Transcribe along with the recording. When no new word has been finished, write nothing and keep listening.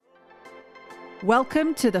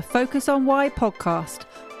Welcome to the Focus on Why podcast.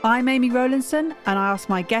 I'm Amy Rowlandson and I ask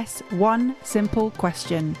my guests one simple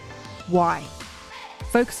question. Why?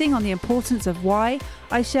 Focusing on the importance of why,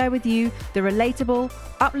 I share with you the relatable,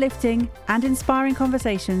 uplifting and inspiring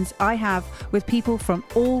conversations I have with people from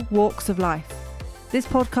all walks of life. This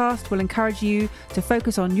podcast will encourage you to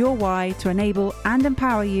focus on your why to enable and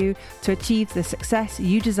empower you to achieve the success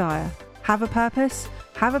you desire. Have a purpose,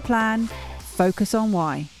 have a plan, focus on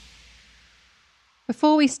why.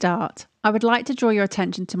 Before we start, I would like to draw your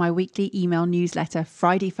attention to my weekly email newsletter,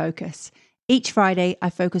 Friday Focus. Each Friday, I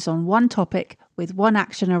focus on one topic with one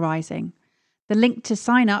action arising. The link to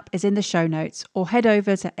sign up is in the show notes, or head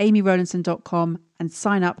over to amyrowlandson.com and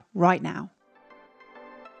sign up right now.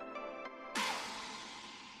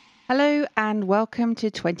 Hello and welcome to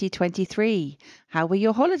 2023. How were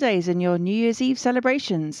your holidays and your New Year's Eve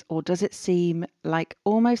celebrations? Or does it seem like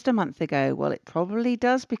almost a month ago? Well, it probably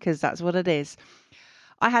does because that's what it is.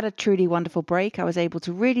 I had a truly wonderful break. I was able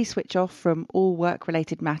to really switch off from all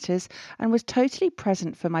work-related matters and was totally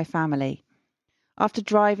present for my family. After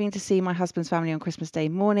driving to see my husband's family on Christmas Day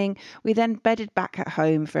morning, we then bedded back at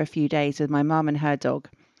home for a few days with my mum and her dog.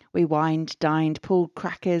 We wined, dined, pulled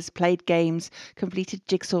crackers, played games, completed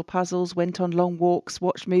jigsaw puzzles, went on long walks,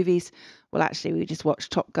 watched movies. Well, actually, we just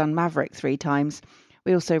watched Top Gun Maverick 3 times.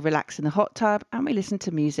 We also relaxed in the hot tub and we listened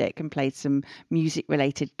to music and played some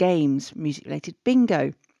music-related games, music-related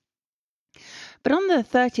bingo. But on the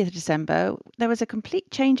 30th of December, there was a complete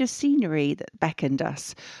change of scenery that beckoned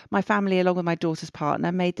us. My family, along with my daughter's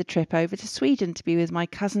partner, made the trip over to Sweden to be with my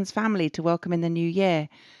cousin's family to welcome in the new year.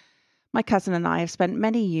 My cousin and I have spent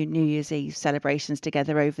many New Year's Eve celebrations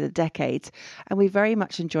together over the decades, and we very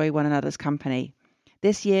much enjoy one another's company.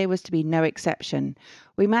 This year was to be no exception.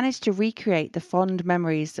 We managed to recreate the fond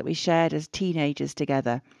memories that we shared as teenagers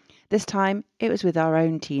together. This time, it was with our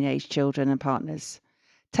own teenage children and partners.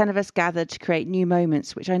 10 of us gathered to create new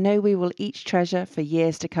moments, which I know we will each treasure for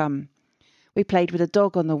years to come. We played with a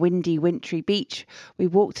dog on the windy, wintry beach. We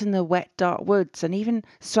walked in the wet, dark woods and even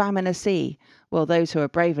swam in a sea. Well, those who were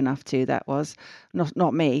brave enough to, that was.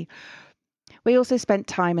 Not me. We also spent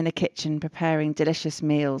time in the kitchen preparing delicious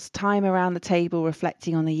meals, time around the table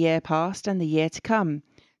reflecting on the year past and the year to come,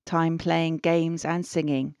 time playing games and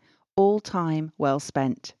singing, all time well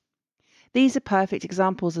spent. These are perfect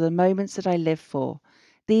examples of the moments that I live for.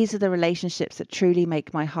 These are the relationships that truly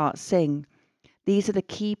make my heart sing. These are the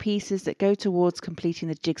key pieces that go towards completing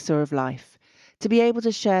the jigsaw of life. To be able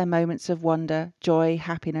to share moments of wonder, joy,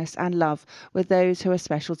 happiness and love with those who are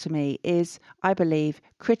special to me is, I believe,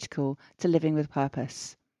 critical to living with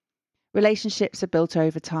purpose. Relationships are built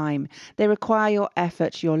over time. They require your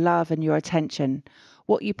effort, your love and your attention.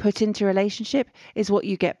 What you put into a relationship is what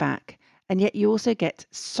you get back. And yet you also get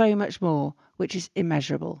so much more, which is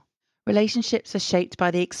immeasurable. Relationships are shaped by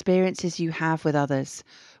the experiences you have with others.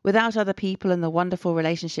 Without other people and the wonderful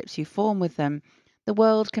relationships you form with them, the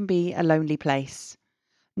world can be a lonely place.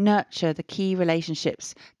 Nurture the key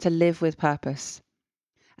relationships to live with purpose.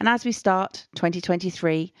 And as we start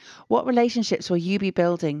 2023, what relationships will you be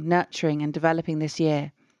building, nurturing and developing this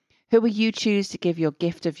year? Who will you choose to give your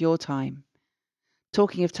gift of your time?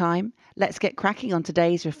 Talking of time, let's get cracking on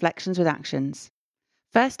today's Reflections with Actions.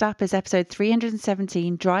 First up is episode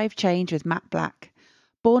 317, Drive Change with Matt Black.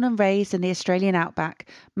 Born and raised in the Australian outback,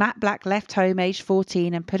 Matt Black left home aged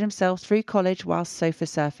 14 and put himself through college whilst sofa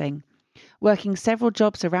surfing. Working several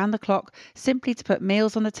jobs around the clock simply to put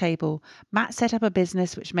meals on the table, Matt set up a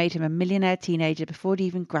business which made him a millionaire teenager before he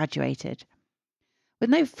even graduated.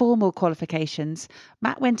 With no formal qualifications,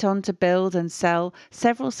 Matt went on to build and sell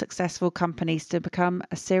several successful companies to become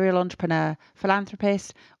a serial entrepreneur,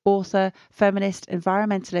 philanthropist, author, feminist,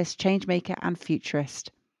 environmentalist, changemaker and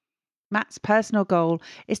futurist. Matt's personal goal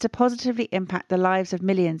is to positively impact the lives of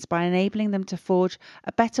millions by enabling them to forge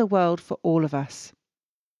a better world for all of us.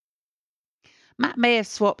 Matt may have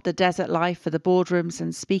swapped the desert life for the boardrooms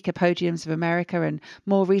and speaker podiums of America and,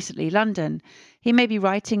 more recently, London. He may be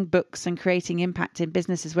writing books and creating impact in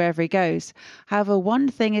businesses wherever he goes. However, one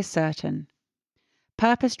thing is certain.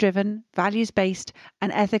 Purpose-driven, values-based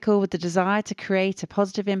and ethical with the desire to create a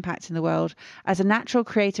positive impact in the world, as a natural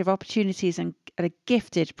creator of opportunities and a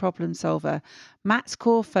gifted problem solver, Matt's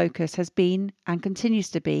core focus has been and continues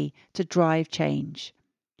to be to drive change.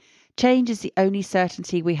 Change is the only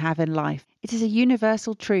certainty we have in life. It is a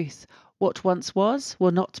universal truth. What once was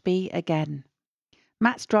will not be again.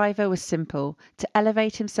 Matt's driver was simple, to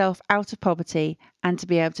elevate himself out of poverty and to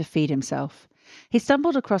be able to feed himself. He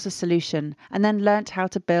stumbled across a solution and then learnt how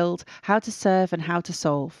to build, how to serve and how to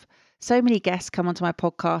solve. So many guests come onto my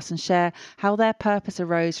podcast and share how their purpose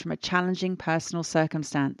arose from a challenging personal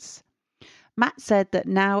circumstance. Matt said that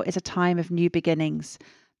now is a time of new beginnings.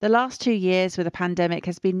 The last 2 years with the pandemic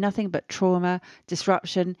has been nothing but trauma,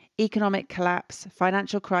 disruption, economic collapse,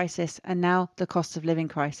 financial crisis, and now the cost of living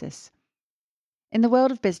crisis. In the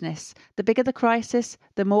world of business, the bigger the crisis,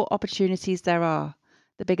 the more opportunities there are.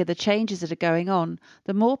 The bigger the changes that are going on,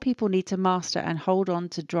 the more people need to master and hold on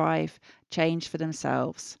to drive change for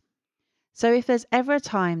themselves. So if there's ever a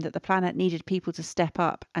time that the planet needed people to step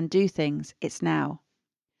up and do things, it's now.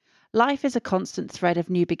 Life is a constant thread of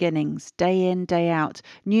new beginnings, day in, day out.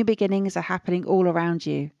 New beginnings are happening all around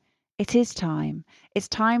you. It is time. It's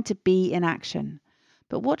time to be in action.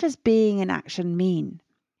 But what does being in action mean?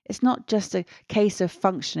 It's not just a case of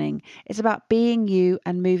functioning. It's about being you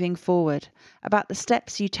and moving forward, about the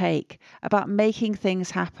steps you take, about making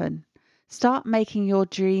things happen. Start making your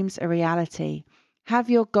dreams a reality.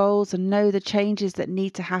 Have your goals and know the changes that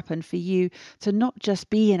need to happen for you to not just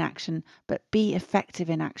be in action, but be effective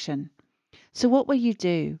in action. So what will you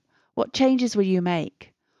do? What changes will you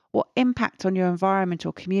make? What impact on your environment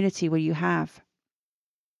or community will you have?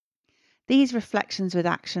 These Reflections with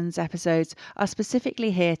Actions episodes are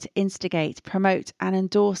specifically here to instigate, promote, and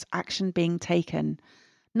endorse action being taken.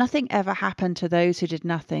 Nothing ever happened to those who did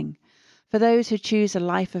nothing. For those who choose a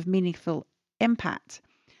life of meaningful impact,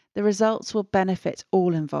 the results will benefit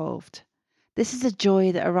all involved. This is a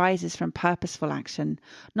joy that arises from purposeful action.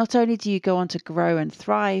 Not only do you go on to grow and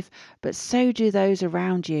thrive, but so do those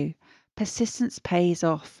around you. Persistence pays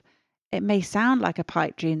off. It may sound like a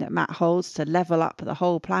pipe dream that Matt holds to level up the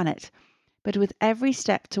whole planet, but with every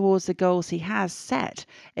step towards the goals he has set,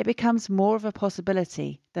 it becomes more of a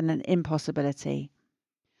possibility than an impossibility.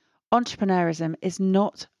 Entrepreneurism is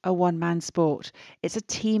not a one-man sport. It's a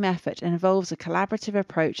team effort and involves a collaborative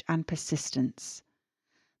approach and persistence.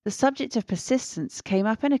 The subject of persistence came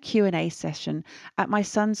up in a Q&A session at my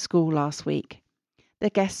son's school last week. The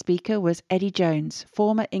guest speaker was Eddie Jones,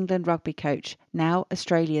 former England rugby coach, now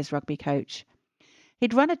Australia's rugby coach.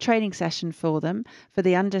 He'd run a training session for them for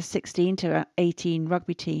the under 16 to 18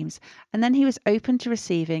 rugby teams, and then he was open to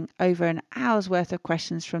receiving over an hour's worth of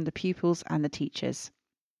questions from the pupils and the teachers.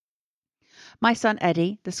 My son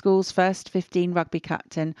Eddie, the school's first 15 rugby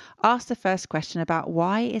captain, asked the first question about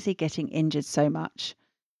why is he getting injured so much.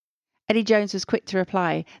 Eddie Jones was quick to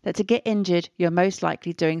reply that to get injured, you're most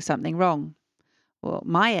likely doing something wrong. Well,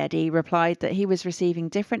 my Eddie replied that he was receiving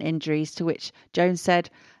different injuries, to which Jones said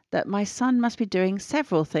that my son must be doing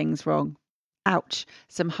several things wrong. Ouch,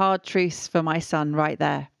 some hard truths for my son right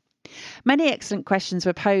there. Many excellent questions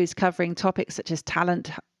were posed covering topics such as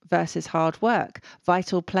talent versus hard work,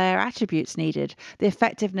 vital player attributes needed, the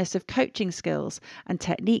effectiveness of coaching skills and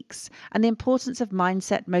techniques, and the importance of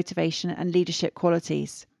mindset, motivation, and leadership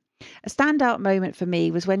qualities. A standout moment for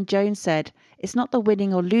me was when Jones said, "It's not the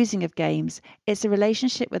winning or losing of games, it's the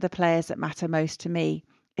relationship with the players that matter most to me.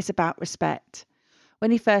 It's about respect."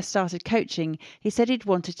 When he first started coaching, he said he'd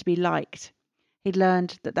wanted to be liked. He'd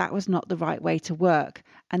learned that that was not the right way to work,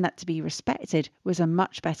 and that to be respected was a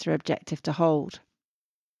much better objective to hold.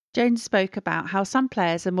 Jones spoke about how some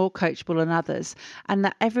players are more coachable than others, and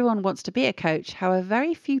that everyone wants to be a coach, however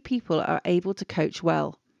very few people are able to coach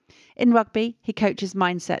well. In rugby, he coaches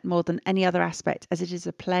mindset more than any other aspect as it is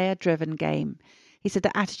a player-driven game. He said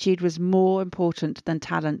that attitude was more important than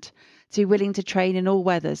talent. To be willing to train in all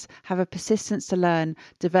weathers, have a persistence to learn,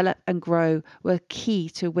 develop and grow were key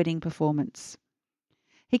to a winning performance.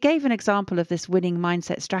 He gave an example of this winning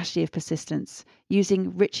mindset strategy of persistence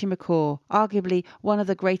using Richie McCaw, arguably one of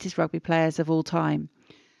the greatest rugby players of all time.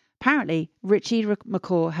 Apparently, Richie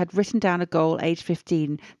McCaw had written down a goal aged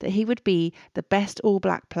 15 that he would be the best All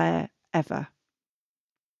Black player ever.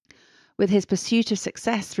 With his pursuit of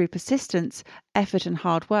success through persistence, effort and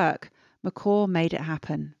hard work, McCaw made it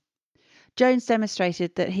happen. Jones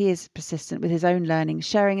demonstrated that he is persistent with his own learning,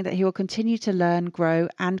 sharing that he will continue to learn, grow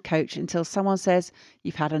and coach until someone says,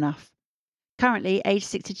 "You've had enough." Currently, age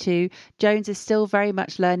 62, Jones is still very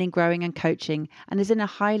much learning, growing and coaching and is in a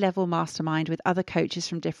high-level mastermind with other coaches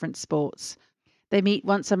from different sports. They meet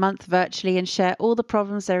once a month virtually and share all the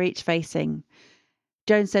problems they're each facing.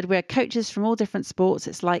 Jones said, "We're coaches from all different sports.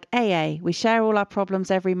 It's like AA. We share all our problems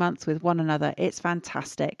every month with one another. It's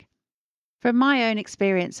fantastic." From my own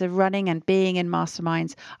experience of running and being in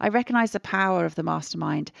masterminds, I recognise the power of the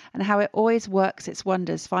mastermind and how it always works its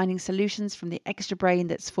wonders, finding solutions from the extra brain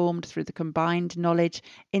that's formed through the combined knowledge,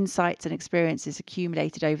 insights and experiences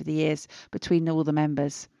accumulated over the years between all the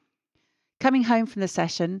members. Coming home from the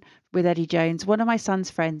session with Eddie Jones, one of my son's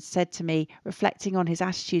friends said to me, reflecting on his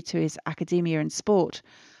attitude to his academia and sport,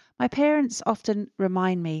 "My parents often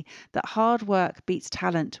remind me that hard work beats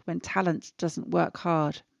talent when talent doesn't work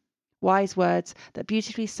hard." wise words that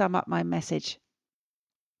beautifully sum up my message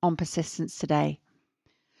on persistence today.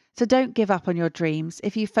 So don't give up on your dreams.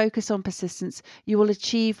 If you focus on persistence, you will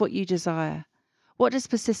achieve what you desire. What does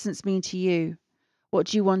persistence mean to you? What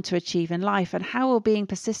do you want to achieve in life? And how will being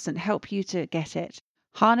persistent help you to get it?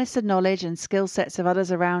 Harness the knowledge and skill sets of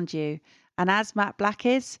others around you. And as Matt Black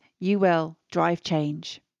is, you will drive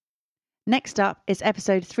change. Next up is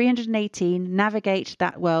episode 318, Navigate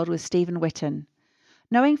That World with Stephen Witten.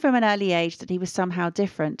 Knowing from an early age that he was somehow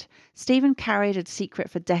different, Stephen carried a secret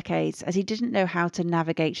for decades as he didn't know how to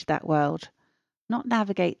navigate that world. Not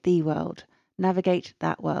navigate the world, navigate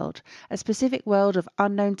that world, a specific world of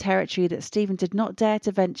unknown territory that Stephen did not dare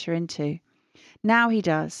to venture into. Now he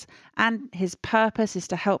does, and his purpose is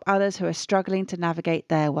to help others who are struggling to navigate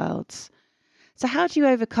their worlds. So how do you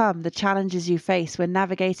overcome the challenges you face when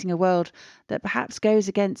navigating a world that perhaps goes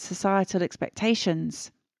against societal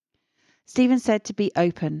expectations? Stephen said to be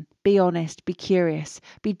open, be honest, be curious,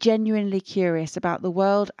 be genuinely curious about the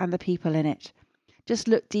world and the people in it. Just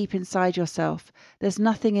look deep inside yourself. There's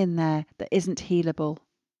nothing in there that isn't healable.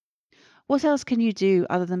 What else can you do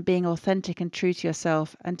other than being authentic and true to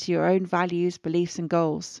yourself and to your own values, beliefs, and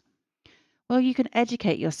goals? Well, you can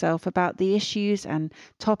educate yourself about the issues and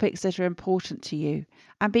topics that are important to you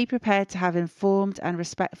and be prepared to have informed and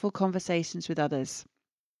respectful conversations with others.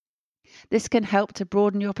 This can help to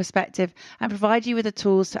broaden your perspective and provide you with the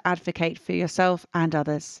tools to advocate for yourself and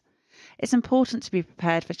others. It's important to be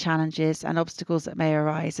prepared for challenges and obstacles that may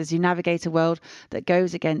arise as you navigate a world that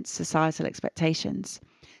goes against societal expectations.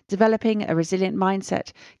 Developing a resilient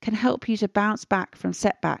mindset can help you to bounce back from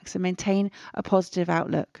setbacks and maintain a positive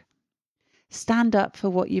outlook. Stand up for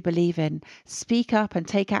what you believe in. Speak up and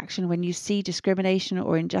take action when you see discrimination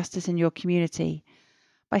or injustice in your community.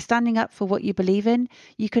 By standing up for what you believe in,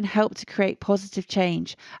 you can help to create positive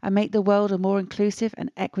change and make the world a more inclusive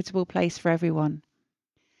and equitable place for everyone.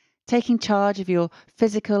 Taking charge of your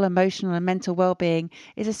physical, emotional, and mental well-being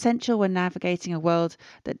is essential when navigating a world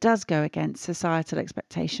that does go against societal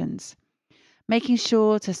expectations. Making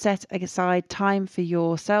sure to set aside time for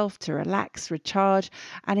yourself to relax, recharge,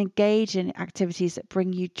 and engage in activities that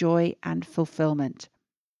bring you joy and fulfillment.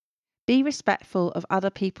 Be respectful of other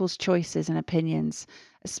people's choices and opinions,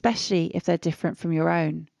 especially if they're different from your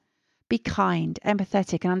own. Be kind,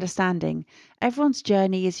 empathetic, and understanding. Everyone's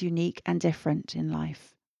journey is unique and different in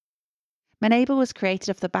life. Menable was created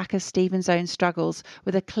off the back of Stephen's own struggles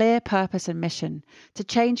with a clear purpose and mission to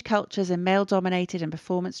change cultures in male-dominated and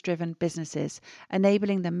performance-driven businesses,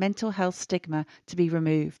 enabling the mental health stigma to be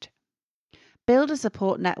removed. Build a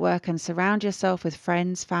support network and surround yourself with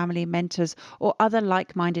friends, family, mentors, or other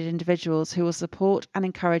like-minded individuals who will support and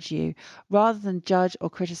encourage you rather than judge or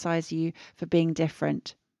criticize you for being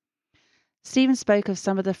different. Stephen spoke of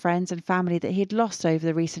some of the friends and family that he had lost over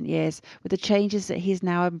the recent years with the changes that he has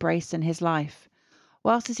now embraced in his life.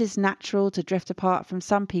 Whilst it is natural to drift apart from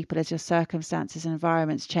some people as your circumstances and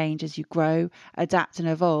environments change as you grow, adapt and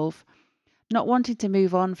evolve, not wanting to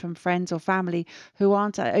move on from friends or family who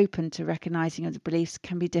aren't open to recognising your beliefs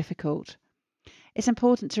can be difficult. It's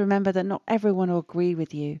important to remember that not everyone will agree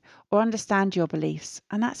with you or understand your beliefs,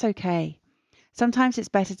 and that's okay. Sometimes it's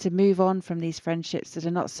better to move on from these friendships that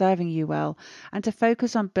are not serving you well and to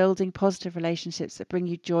focus on building positive relationships that bring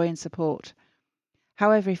you joy and support.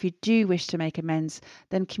 However, if you do wish to make amends,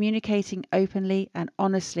 then communicating openly and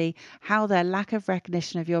honestly how their lack of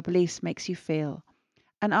recognition of your beliefs makes you feel,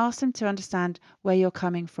 and ask them to understand where you're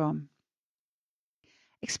coming from.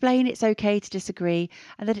 Explain it's okay to disagree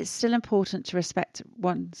and that it's still important to respect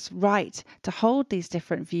one's right to hold these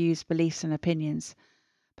different views, beliefs, and opinions.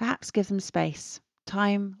 Perhaps give them space.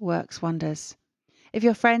 Time works wonders. If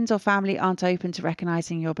your friends or family aren't open to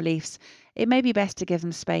recognizing your beliefs, it may be best to give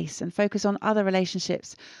them space and focus on other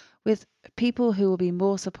relationships with people who will be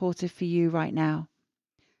more supportive for you right now.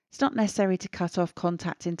 It's not necessary to cut off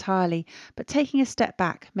contact entirely, but taking a step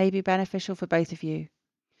back may be beneficial for both of you.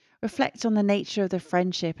 Reflect on the nature of the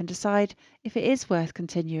friendship and decide if it is worth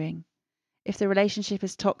continuing. If the relationship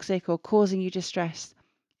is toxic or causing you distress,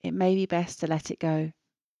 it may be best to let it go.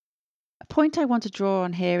 A point I want to draw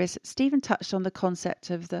on here is that Stephen touched on the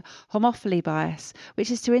concept of the homophily bias,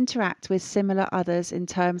 which is to interact with similar others in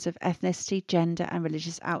terms of ethnicity, gender, and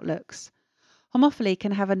religious outlooks. Homophily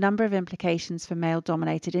can have a number of implications for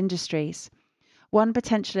male-dominated industries. One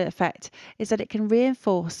potential effect is that it can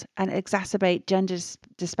reinforce and exacerbate gender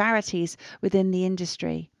disparities within the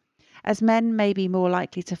industry, as men may be more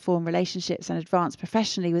likely to form relationships and advance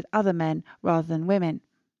professionally with other men rather than women.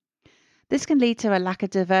 This can lead to a lack of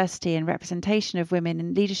diversity and representation of women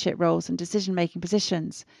in leadership roles and decision-making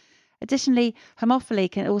positions, Additionally, homophily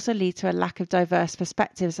can also lead to a lack of diverse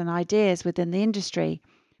perspectives and ideas within the industry,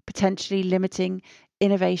 potentially limiting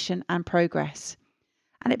innovation and progress.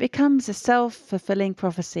 And it becomes a self-fulfilling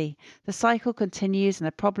prophecy. The cycle continues and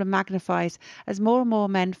the problem magnifies as more and more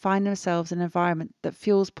men find themselves in an environment that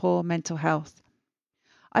fuels poor mental health.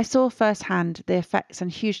 I saw firsthand the effects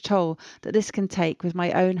and huge toll that this can take with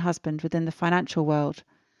my own husband within the financial world.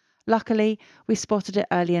 Luckily, we spotted it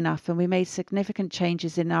early enough and we made significant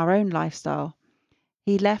changes in our own lifestyle.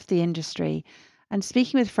 He left the industry, and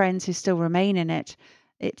speaking with friends who still remain in it,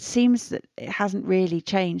 it seems that it hasn't really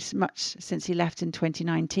changed much since he left in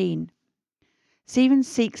 2019. Stephen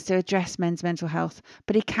seeks to address men's mental health,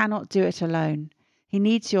 but he cannot do it alone. He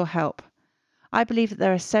needs your help. I believe that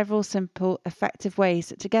there are several simple, effective ways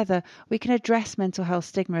that together we can address mental health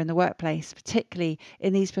stigma in the workplace, particularly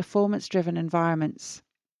in these performance-driven environments.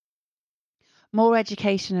 More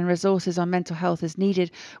education and resources on mental health is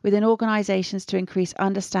needed within organisations to increase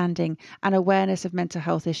understanding and awareness of mental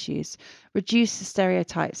health issues, reduce the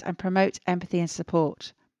stereotypes and promote empathy and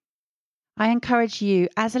support. I encourage you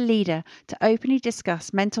as a leader to openly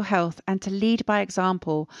discuss mental health and to lead by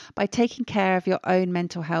example by taking care of your own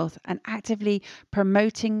mental health and actively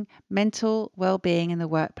promoting mental well-being in the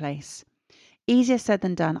workplace. Easier said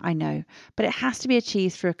than done, I know, but it has to be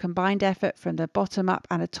achieved through a combined effort from the bottom up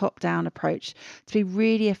and a top down approach to be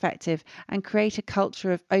really effective and create a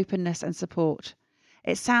culture of openness and support.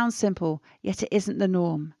 It sounds simple, yet it isn't the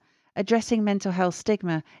norm. Addressing mental health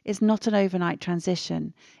stigma is not an overnight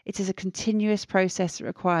transition. It is a continuous process that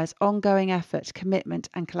requires ongoing effort, commitment,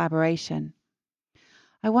 and collaboration.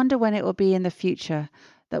 I wonder when it will be in the future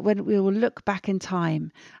that when we will look back in time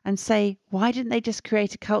and say, why didn't they just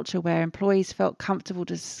create a culture where employees felt comfortable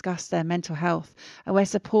to discuss their mental health and where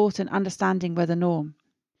support and understanding were the norm?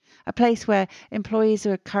 A place where employees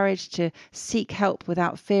are encouraged to seek help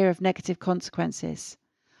without fear of negative consequences.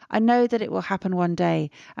 I know that it will happen one day,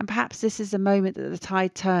 and perhaps this is the moment that the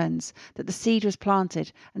tide turns, that the seed was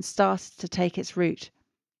planted and started to take its root.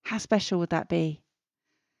 How special would that be?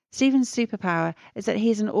 Stephen's superpower is that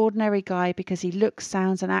he is an ordinary guy because he looks,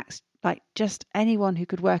 sounds, and acts like just anyone who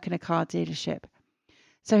could work in a car dealership.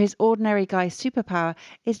 So his ordinary guy superpower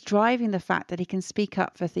is driving the fact that he can speak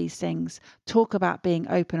up for these things, talk about being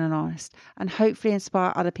open and honest, and hopefully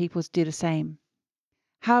inspire other people to do the same.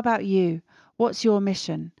 How about you? What's your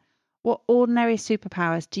mission? What ordinary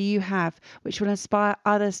superpowers do you have which will inspire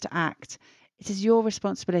others to act? It is your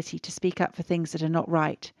responsibility to speak up for things that are not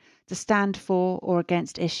right, to stand for or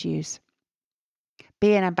against issues.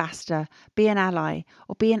 Be an ambassador, be an ally,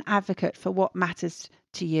 or be an advocate for what matters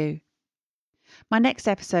to you. My next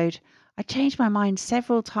episode, I changed my mind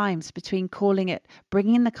several times between calling it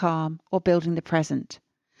Bringing the Calm or Building the Present.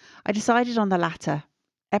 I decided on the latter.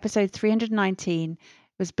 Episode 319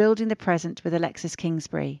 was Building the Present with Alexis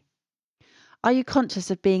Kingsbury. Are you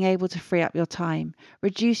conscious of being able to free up your time,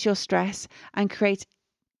 reduce your stress, and create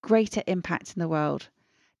greater impact in the world?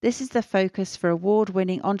 This is the focus for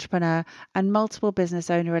award-winning entrepreneur and multiple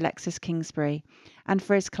business owner Alexis Kingsbury and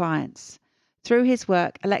for his clients. Through his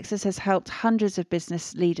work, Alexis has helped hundreds of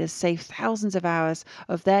business leaders save thousands of hours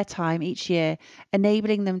of their time each year,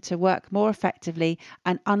 enabling them to work more effectively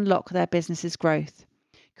and unlock their business's growth.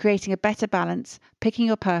 Creating a better balance, picking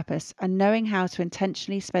your purpose, and knowing how to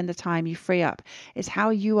intentionally spend the time you free up is how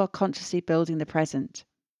you are consciously building the present.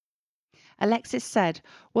 Alexis said,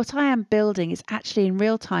 "What I am building is actually in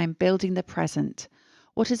real time building the present.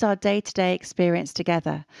 What is our day-to-day experience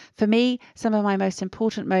together? For me, some of my most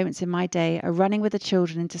important moments in my day are running with the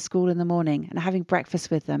children into school in the morning and having breakfast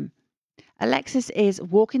with them." Alexis is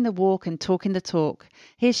walking the walk and talking the talk.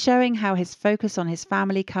 He is showing how his focus on his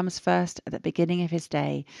family comes first at the beginning of his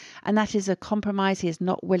day, and that is a compromise he is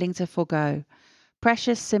not willing to forego.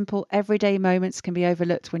 Precious, simple, everyday moments can be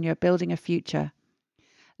overlooked when you're building a future.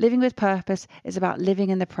 Living with purpose is about living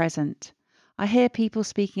in the present. I hear people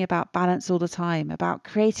speaking about balance all the time, about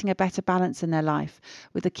creating a better balance in their life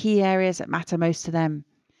with the key areas that matter most to them.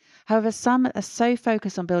 However, some are so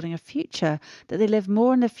focused on building a future that they live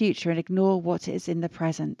more in the future and ignore what is in the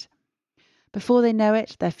present. Before they know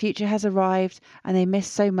it, their future has arrived and they miss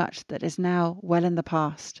so much that is now well in the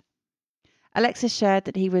past. Alexis shared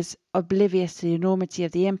that he was oblivious to the enormity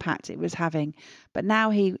of the impact it was having, but now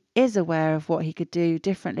he is aware of what he could do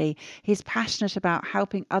differently. He's passionate about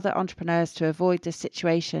helping other entrepreneurs to avoid this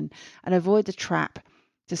situation and avoid the trap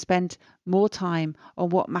to spend more time on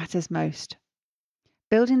what matters most.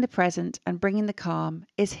 Building the present and bringing the calm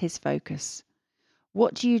is his focus.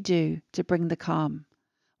 What do you do to bring the calm?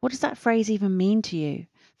 What does that phrase even mean to you?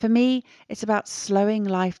 For me, it's about slowing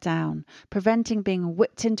life down, preventing being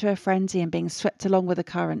whipped into a frenzy and being swept along with the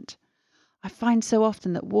current. I find so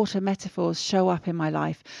often that water metaphors show up in my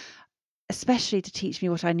life, especially to teach me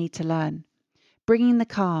what I need to learn. Bringing the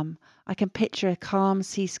calm, I can picture a calm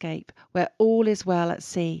seascape where all is well at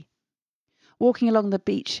sea. Walking along the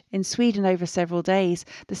beach in Sweden over several days,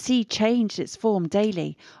 the sea changed its form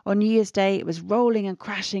daily. On New Year's Day, it was rolling and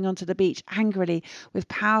crashing onto the beach angrily with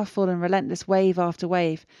powerful and relentless wave after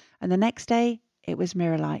wave. And the next day, it was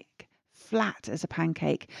mirror-like, flat as a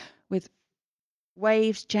pancake, with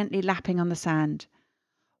waves gently lapping on the sand.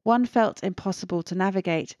 One felt impossible to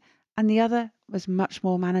navigate, and the other was much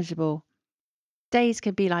more manageable. Days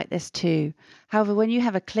can be like this too. However, when you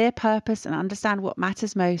have a clear purpose and understand what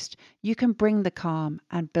matters most, you can bring the calm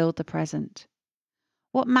and build the present.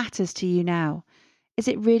 What matters to you now? Is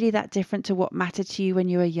it really that different to what mattered to you when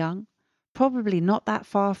you were young? Probably not that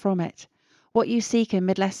far from it. What you seek in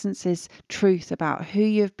Midlessence is truth about who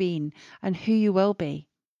you have been and who you will be.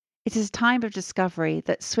 It is a time of discovery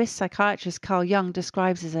that Swiss psychiatrist Carl Jung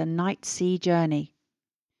describes as a night sea journey.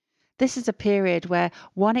 This is a period where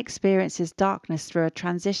one experiences darkness through a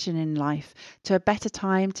transition in life to a better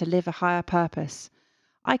time to live a higher purpose.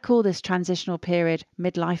 I call this transitional period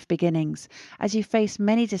midlife beginnings, as you face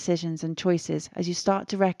many decisions and choices as you start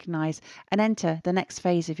to recognize and enter the next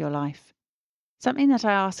phase of your life. Something that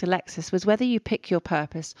I asked Alexis was whether you pick your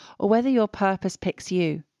purpose or whether your purpose picks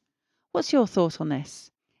you. What's your thought on this?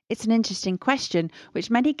 It's an interesting question which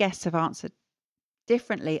many guests have answered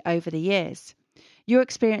differently over the years. Your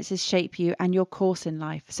experiences shape you and your course in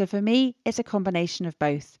life. So for me, it's a combination of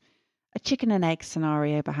both. A chicken and egg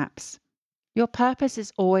scenario, perhaps. Your purpose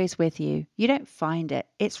is always with you. You don't find it.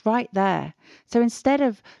 It's right there. So instead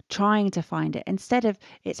of trying to find it,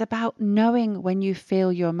 it's about knowing when you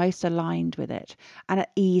feel you're most aligned with it and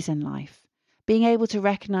at ease in life. Being able to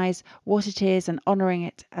recognize what it is and honoring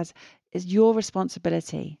it as is your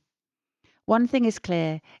responsibility. One thing is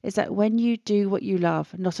clear, is that when you do what you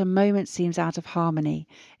love, not a moment seems out of harmony.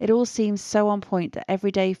 It all seems so on point that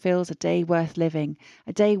every day feels a day worth living,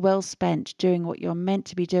 a day well spent doing what you're meant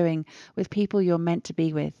to be doing with people you're meant to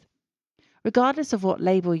be with. Regardless of what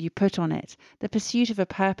label you put on it, the pursuit of a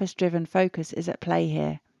purpose-driven focus is at play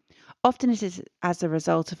here. Often it is as a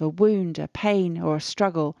result of a wound, a pain, or a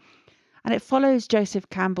struggle, and it follows Joseph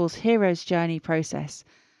Campbell's hero's journey process.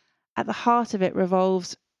 At the heart of it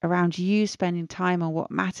revolves around you spending time on what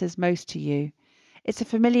matters most to you. It's a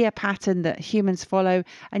familiar pattern that humans follow,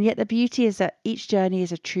 and yet the beauty is that each journey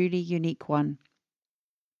is a truly unique one.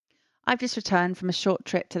 I've just returned from a short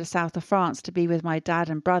trip to the south of France to be with my dad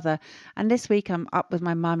and brother, and this week I'm up with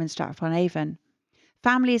my mum in Stratford-on-Avon.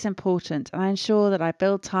 Family is important, and I ensure that I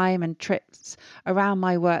build time and trips around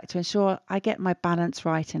my work to ensure I get my balance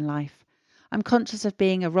right in life. I'm conscious of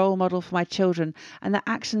being a role model for my children and that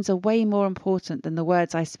actions are way more important than the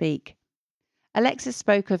words I speak. Alexis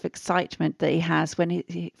spoke of excitement that he has when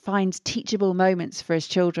he finds teachable moments for his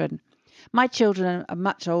children. My children are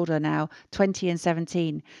much older now, 20 and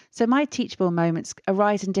 17, so my teachable moments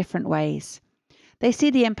arise in different ways. They see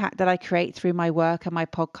the impact that I create through my work and my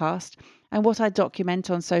podcast, and what I document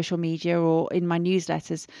on social media or in my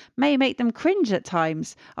newsletters may make them cringe at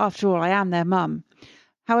times. After all, I am their mum.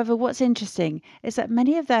 However, what's interesting is that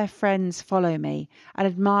many of their friends follow me and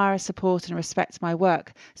admire, support and respect my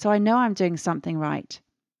work, so I know I'm doing something right.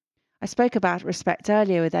 I spoke about respect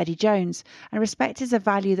earlier with Eddie Jones, and respect is a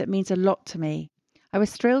value that means a lot to me. I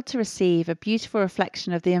was thrilled to receive a beautiful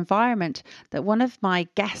reflection of the environment that one of my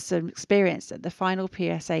guests experienced at the final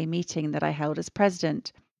PSA meeting that I held as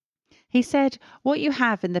president. He said, "What you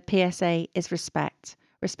have in the PSA is respect.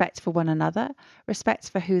 Respect for one another, respect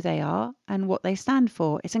for who they are and what they stand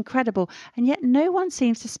for. It's incredible, and yet no one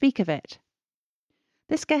seems to speak of it."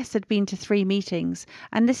 This guest had been to 3 meetings,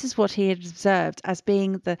 and this is what he had observed as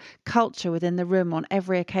being the culture within the room on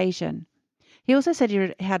every occasion. He also said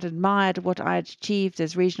he had admired what I had achieved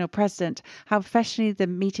as regional president, how professionally the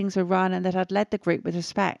meetings were run, and that I'd led the group with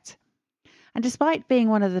respect. And despite being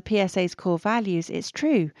one of the PSA's core values, it's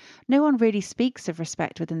true. No one really speaks of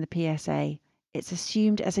respect within the PSA. It's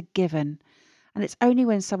assumed as a given. And it's only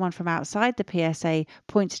when someone from outside the PSA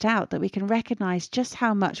points it out that we can recognise just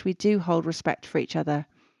how much we do hold respect for each other.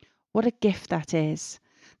 What a gift that is.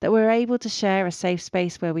 That we're able to share a safe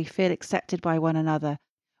space where we feel accepted by one another,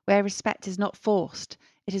 where respect is not forced,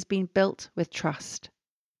 it has been built with trust.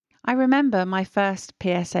 I remember my first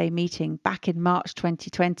PSA meeting back in March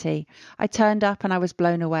 2020. I turned up and I was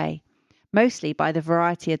blown away, mostly by the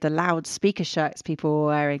variety of the loud speaker shirts people were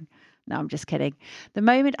wearing. No, I'm just kidding. The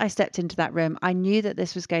moment I stepped into that room, I knew that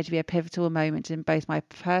this was going to be a pivotal moment in both my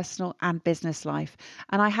personal and business life,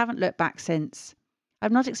 and I haven't looked back since.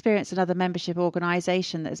 I've not experienced another membership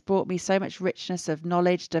organisation that has brought me so much richness of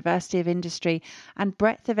knowledge, diversity of industry, and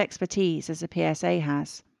breadth of expertise as the PSA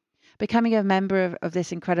has. Becoming a member of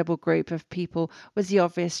this incredible group of people was the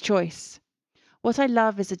obvious choice. What I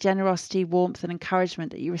love is the generosity, warmth, and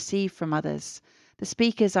encouragement that you receive from others. The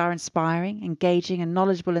speakers are inspiring, engaging, and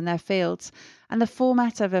knowledgeable in their fields, and the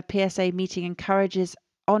format of a PSA meeting encourages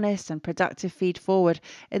honest and productive feed forward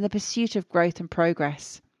in the pursuit of growth and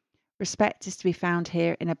progress. Respect is to be found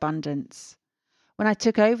here in abundance. When I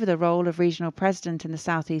took over the role of regional president in the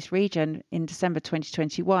Southeast region in December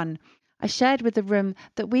 2021, I shared with the room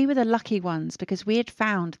that we were the lucky ones because we had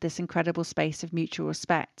found this incredible space of mutual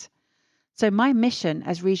respect. So my mission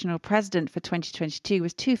as regional president for 2022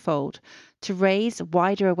 was twofold: to raise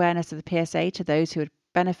wider awareness of the PSA to those who would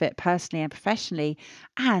benefit personally and professionally,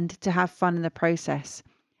 and to have fun in the process.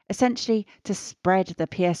 Essentially, to spread the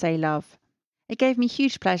PSA love. It gave me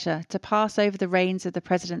huge pleasure to pass over the reins of the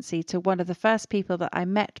presidency to one of the first people that I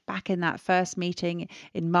met back in that first meeting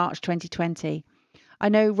in March 2020. I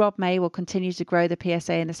know Rob May will continue to grow the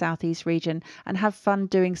PSA in the Southeast region and have fun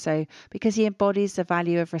doing so because he embodies the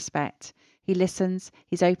value of respect. He listens,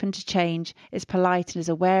 he's open to change, is polite, and is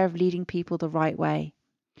aware of leading people the right way.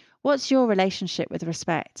 What's your relationship with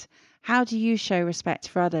respect? How do you show respect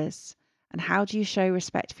for others? And how do you show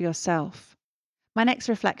respect for yourself? My next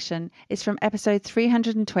reflection is from episode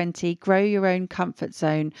 320, Grow Your Own Comfort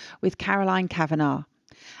Zone, with Caroline Kavanagh.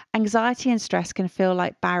 Anxiety and stress can feel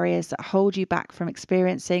like barriers that hold you back from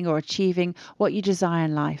experiencing or achieving what you desire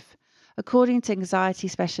in life. According to anxiety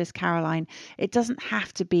specialist Caroline, it doesn't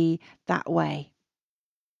have to be that way.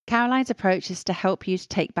 Caroline's approach is to help you to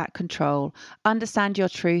take back control, understand your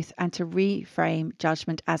truth, and to reframe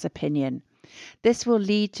judgment as opinion. This will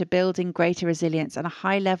lead to building greater resilience and a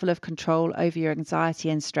high level of control over your anxiety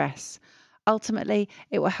and stress. Ultimately,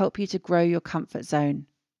 it will help you to grow your comfort zone.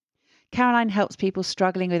 Caroline helps people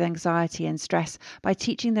struggling with anxiety and stress by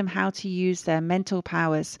teaching them how to use their mental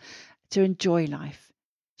powers to enjoy life.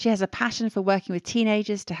 She has a passion for working with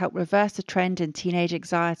teenagers to help reverse the trend in teenage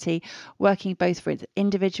anxiety, working both with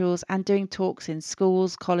individuals and doing talks in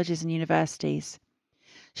schools, colleges, and universities.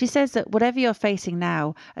 She says that whatever you're facing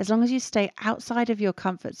now, as long as you stay outside of your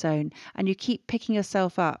comfort zone and you keep picking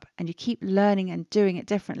yourself up and you keep learning and doing it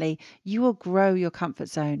differently, you will grow your comfort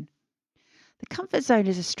zone. The comfort zone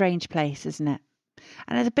is a strange place, isn't it?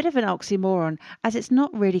 And it's a bit of an oxymoron, as it's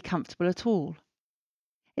not really comfortable at all.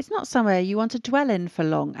 It's not somewhere you want to dwell in for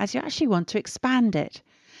long, as you actually want to expand it.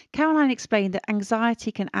 Caroline explained that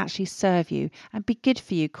anxiety can actually serve you and be good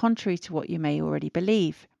for you, contrary to what you may already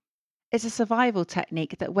believe. It's a survival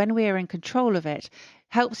technique that, when we are in control of it,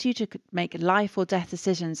 helps you to make life or death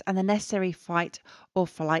decisions and the necessary fight or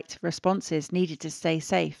flight responses needed to stay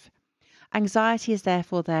safe. Anxiety is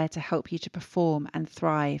therefore there to help you to perform and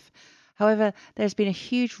thrive. However, there's been a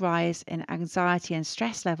huge rise in anxiety and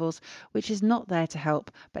stress levels, which is not there to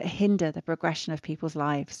help but hinder the progression of people's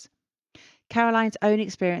lives. Caroline's own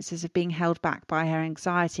experiences of being held back by her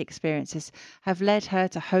anxiety experiences have led her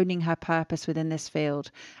to honing her purpose within this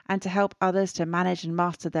field and to help others to manage and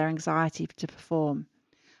master their anxiety to perform.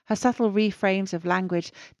 Her subtle reframes of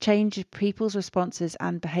language change people's responses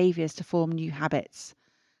and behaviours to form new habits.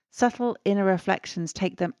 Subtle inner reflections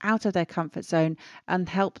take them out of their comfort zone and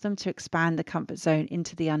help them to expand the comfort zone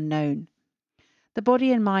into the unknown. The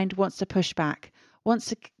body and mind wants to push back,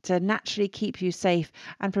 wants to naturally keep you safe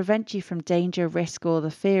and prevent you from danger, risk, or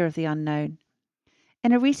the fear of the unknown.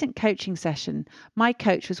 In a recent coaching session, my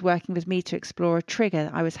coach was working with me to explore a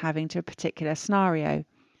trigger I was having to a particular scenario.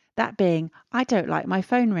 That being, I don't like my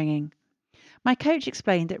phone ringing. My coach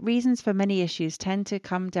explained that reasons for many issues tend to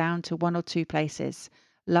come down to one or two places: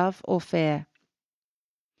 love or fear.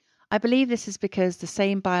 I believe this is because the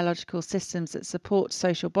same biological systems that support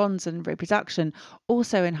social bonds and reproduction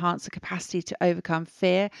also enhance the capacity to overcome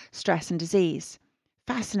fear, stress, and disease.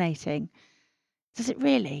 Fascinating. Does it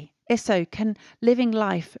really? If so, can living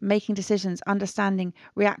life, making decisions, understanding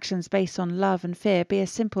reactions based on love and fear be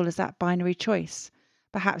as simple as that binary choice?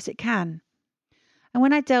 Perhaps it can. And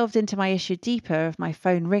when I delved into my issue deeper of my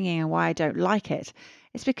phone ringing and why I don't like it,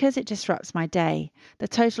 it's because it disrupts my day, the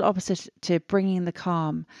total opposite to bringing the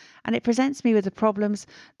calm, and it presents me with the problems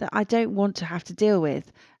that I don't want to have to deal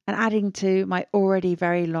with, and adding to my already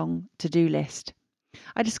very long to-do list.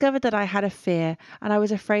 I discovered that I had a fear, and I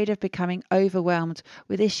was afraid of becoming overwhelmed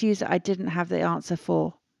with issues that I didn't have the answer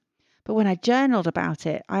for. But when I journaled about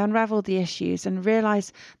it, I unraveled the issues and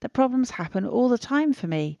realised that problems happen all the time for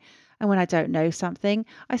me. And when I don't know something,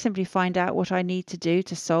 I simply find out what I need to do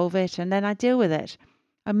to solve it, and then I deal with it.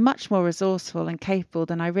 I'm much more resourceful and capable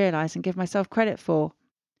than I realise and give myself credit for.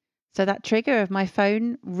 So that trigger of my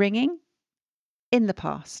phone ringing in the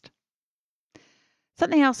past.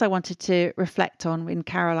 Something else I wanted to reflect on in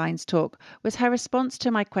Caroline's talk was her response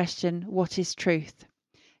to my question, what is truth?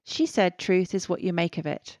 She said truth is what you make of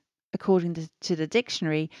it. According to the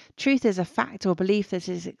dictionary, truth is a fact or belief that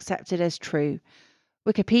is accepted as true.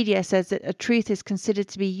 Wikipedia says that a truth is considered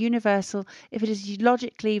to be universal if it is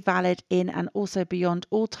logically valid in and also beyond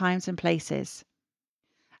all times and places.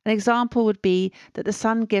 An example would be that the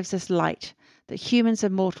sun gives us light, that humans are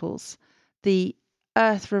mortals, the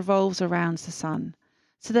earth revolves around the sun.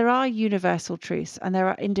 So there are universal truths and there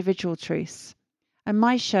are individual truths. And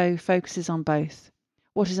my show focuses on both.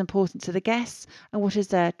 What is important to the guests and what is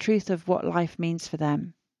their truth of what life means for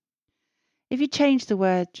them. If you change the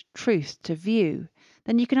word truth to view,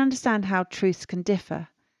 then you can understand how truths can differ.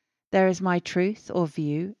 There is my truth or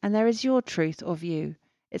view, and there is your truth or view.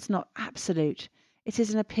 It's not absolute. It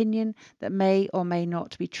is an opinion that may or may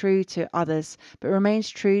not be true to others, but remains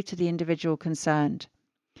true to the individual concerned.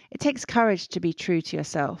 It takes courage to be true to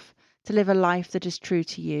yourself, to live a life that is true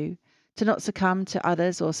to you, to not succumb to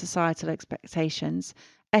others or societal expectations,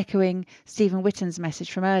 echoing Stephen Witten's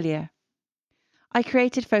message from earlier. I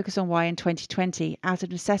created Focus on Why in 2020 out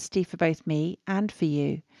of necessity for both me and for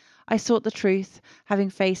you. I sought the truth, having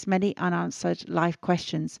faced many unanswered life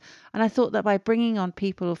questions, and I thought that by bringing on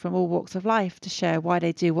people from all walks of life to share why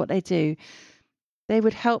they do what they do, they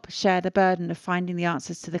would help share the burden of finding the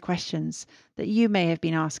answers to the questions that you may have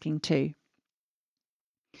been asking too.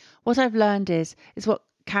 What I've learned is what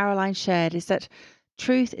Caroline shared, is that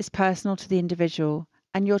truth is personal to the individual,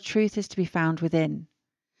 and your truth is to be found within.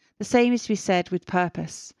 The same is to be said with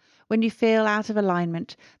purpose. When you feel out of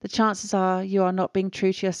alignment, the chances are you are not being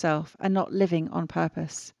true to yourself and not living on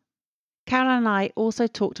purpose. Caroline and I also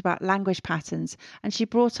talked about language patterns, and she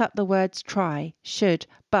brought up the words try, should,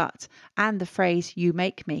 but, and the phrase you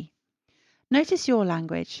make me. Notice your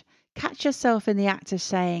language. Catch yourself in the act of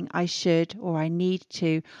saying I should or I need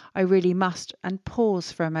to, I really must, and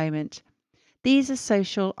pause for a moment. These are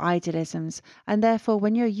social idealisms, and therefore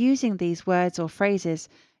when you're using these words or phrases,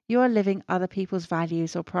 you are living other people's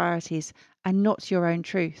values or priorities and not your own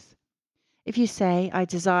truth. If you say, I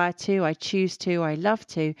desire to, I choose to, I love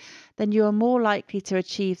to, then you are more likely to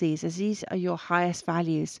achieve these, as these are your highest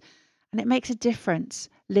values. And it makes a difference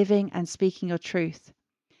living and speaking your truth.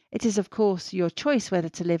 It is, of course, your choice whether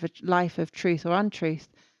to live a life of truth or untruth,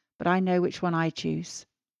 but I know which one I choose.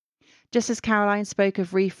 Just as Caroline spoke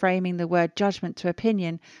of reframing the word judgment to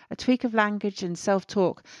opinion, a tweak of language and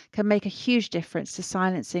self-talk can make a huge difference to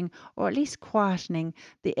silencing or at least quietening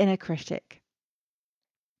the inner critic.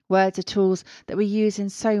 Words are tools that we use in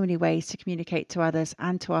so many ways to communicate to others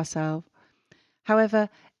and to ourselves. However,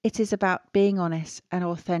 it is about being honest and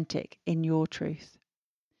authentic in your truth.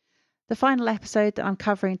 The final episode that I'm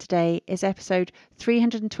covering today is episode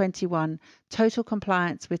 321, Total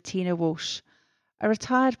Compliance with Tina Walsh. A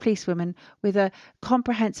retired policewoman with a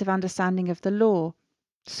comprehensive understanding of the law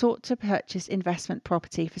sought to purchase investment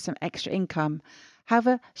property for some extra income.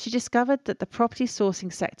 However, she discovered that the property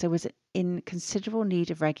sourcing sector was in considerable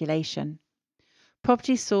need of regulation.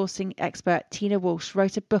 Property sourcing expert Tina Walsh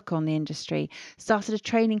wrote a book on the industry, started a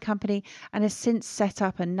training company, and has since set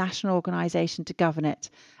up a national organisation to govern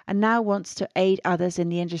it, and now wants to aid others in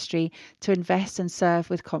the industry to invest and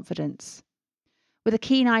serve with confidence. With a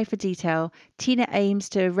keen eye for detail, Tina aims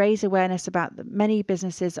to raise awareness about the many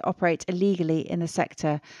businesses that operate illegally in the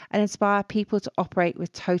sector and inspire people to operate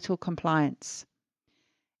with total compliance.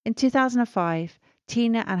 In 2005,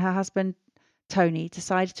 Tina and her husband Tony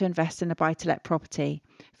decided to invest in a buy-to-let property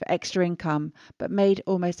for extra income, but made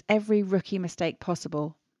almost every rookie mistake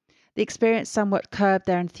possible. The experience somewhat curbed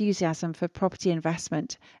their enthusiasm for property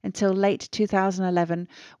investment until late 2011,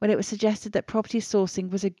 when it was suggested that property sourcing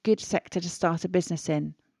was a good sector to start a business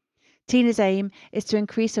in. Tina's aim is to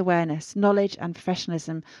increase awareness, knowledge and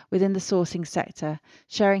professionalism within the sourcing sector,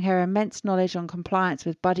 sharing her immense knowledge on compliance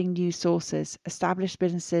with budding new sources, established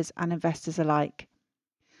businesses and investors alike.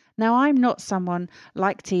 Now, I'm not someone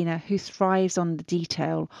like Tina who thrives on the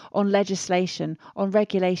detail, on legislation, on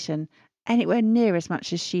regulation, anywhere near as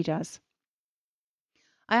much as she does.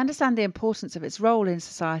 I understand the importance of its role in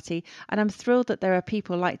society, and I'm thrilled that there are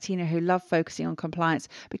people like Tina who love focusing on compliance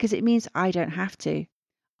because it means I don't have to.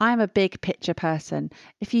 I am a big picture person.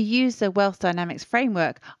 If you use the Wealth Dynamics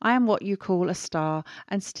framework, I am what you call a star,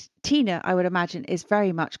 and Tina, I would imagine, is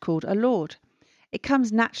very much called a lord. It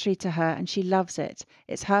comes naturally to her and she loves it.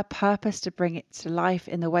 It's her purpose to bring it to life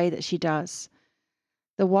in the way that she does.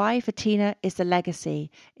 The why for Tina is the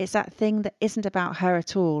legacy. It's that thing that isn't about her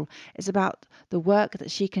at all. It's about the work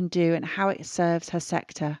that she can do and how it serves her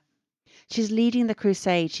sector. She's leading the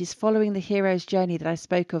crusade. She's following the hero's journey that I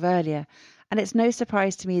spoke of earlier. And it's no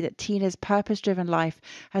surprise to me that Tina's purpose-driven life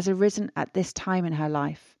has arisen at this time in her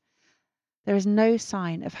life. There is no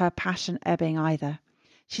sign of her passion ebbing either.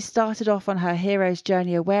 She started off on her hero's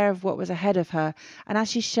journey aware of what was ahead of her, and as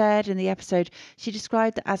she shared in the episode, she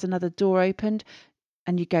described it as another door opened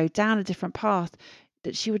and you go down a different path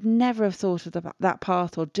that she would never have thought of that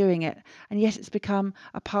path or doing it, and yet it's become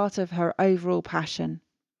a part of her overall passion.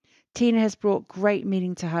 Tina has brought great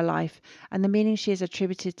meaning to her life, and the meaning she has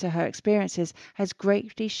attributed to her experiences has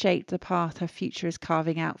greatly shaped the path her future is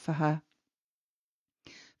carving out for her.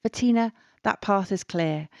 For Tina, that path is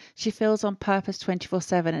clear. She feels on purpose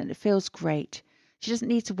 24/7 and it feels great. She doesn't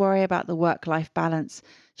need to worry about the work-life balance.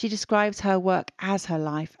 She describes her work as her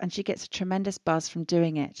life and she gets a tremendous buzz from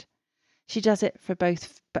doing it. She does it for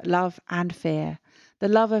both love and fear. The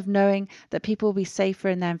love of knowing that people will be safer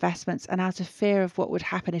in their investments and out of fear of what would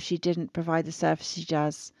happen if she didn't provide the service she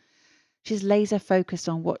does. She's laser focused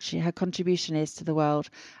on what her contribution is to the world,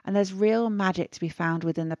 and there's real magic to be found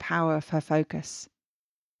within the power of her focus.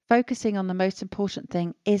 Focusing on the most important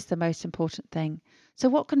thing is the most important thing. So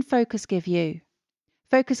what can focus give you?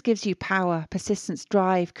 Focus gives you power, persistence,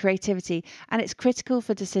 drive, creativity, and it's critical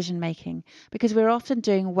for decision making because we're often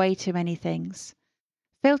doing way too many things.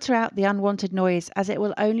 Filter out the unwanted noise as it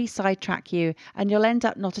will only sidetrack you and you'll end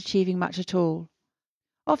up not achieving much at all.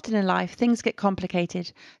 Often in life, things get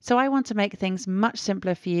complicated, so I want to make things much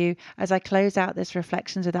simpler for you as I close out this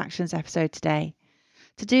Reflections with Actions episode today.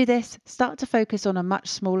 To do this, start to focus on a much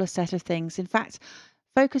smaller set of things. In fact,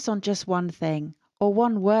 focus on just one thing, or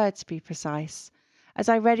one word to be precise. As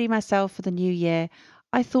I ready myself for the new year,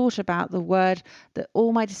 I thought about the word that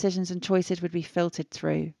all my decisions and choices would be filtered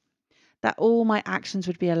through, that all my actions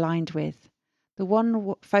would be aligned with, the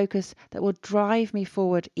one focus that will drive me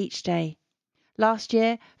forward each day. Last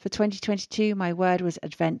year, for 2022, my word was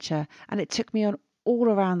adventure, and it took me on all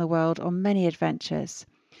around the world on many adventures.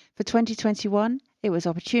 For 2021, it was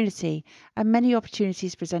opportunity, and many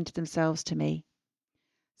opportunities presented themselves to me.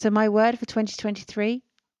 So my word for 2023?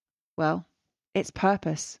 Well, it's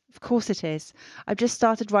purpose. Of course it is. I've just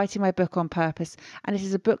started writing my book on purpose, and it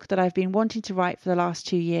is a book that I've been wanting to write for the last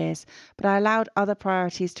 2 years, but I allowed other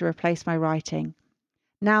priorities to replace my writing.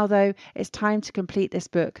 Now, though, it's time to complete this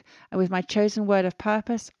book, and with my chosen word of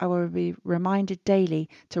purpose, I will be reminded daily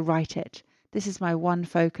to write it. This is my one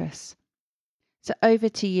focus. So over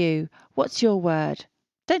to you. What's your word?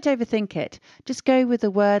 Don't overthink it. Just go with the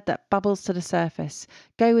word that bubbles to the surface.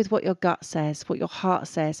 Go with what your gut says, what your heart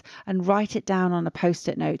says, and write it down on a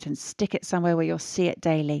post-it note and stick it somewhere where you'll see it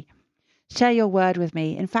daily. Share your word with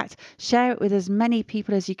me. In fact, share it with as many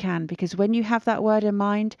people as you can, because when you have that word in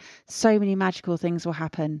mind, so many magical things will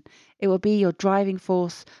happen. It will be your driving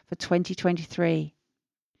force for 2023.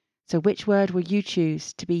 So which word will you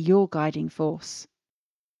choose to be your guiding force?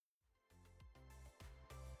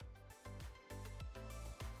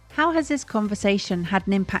 How has this conversation had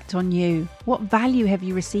an impact on you? What value have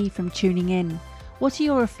you received from tuning in? What are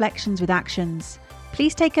your reflections with actions?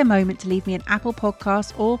 Please take a moment to leave me an Apple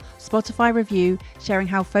Podcast or Spotify review sharing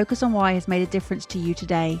how Focus on Why has made a difference to you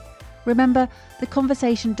today. Remember, the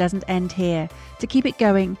conversation doesn't end here. To keep it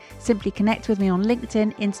going, simply connect with me on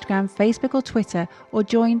LinkedIn, Instagram, Facebook or Twitter, or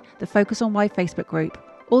join the Focus on Why Facebook group.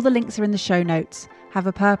 All the links are in the show notes. Have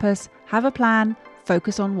a purpose, have a plan,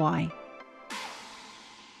 focus on why.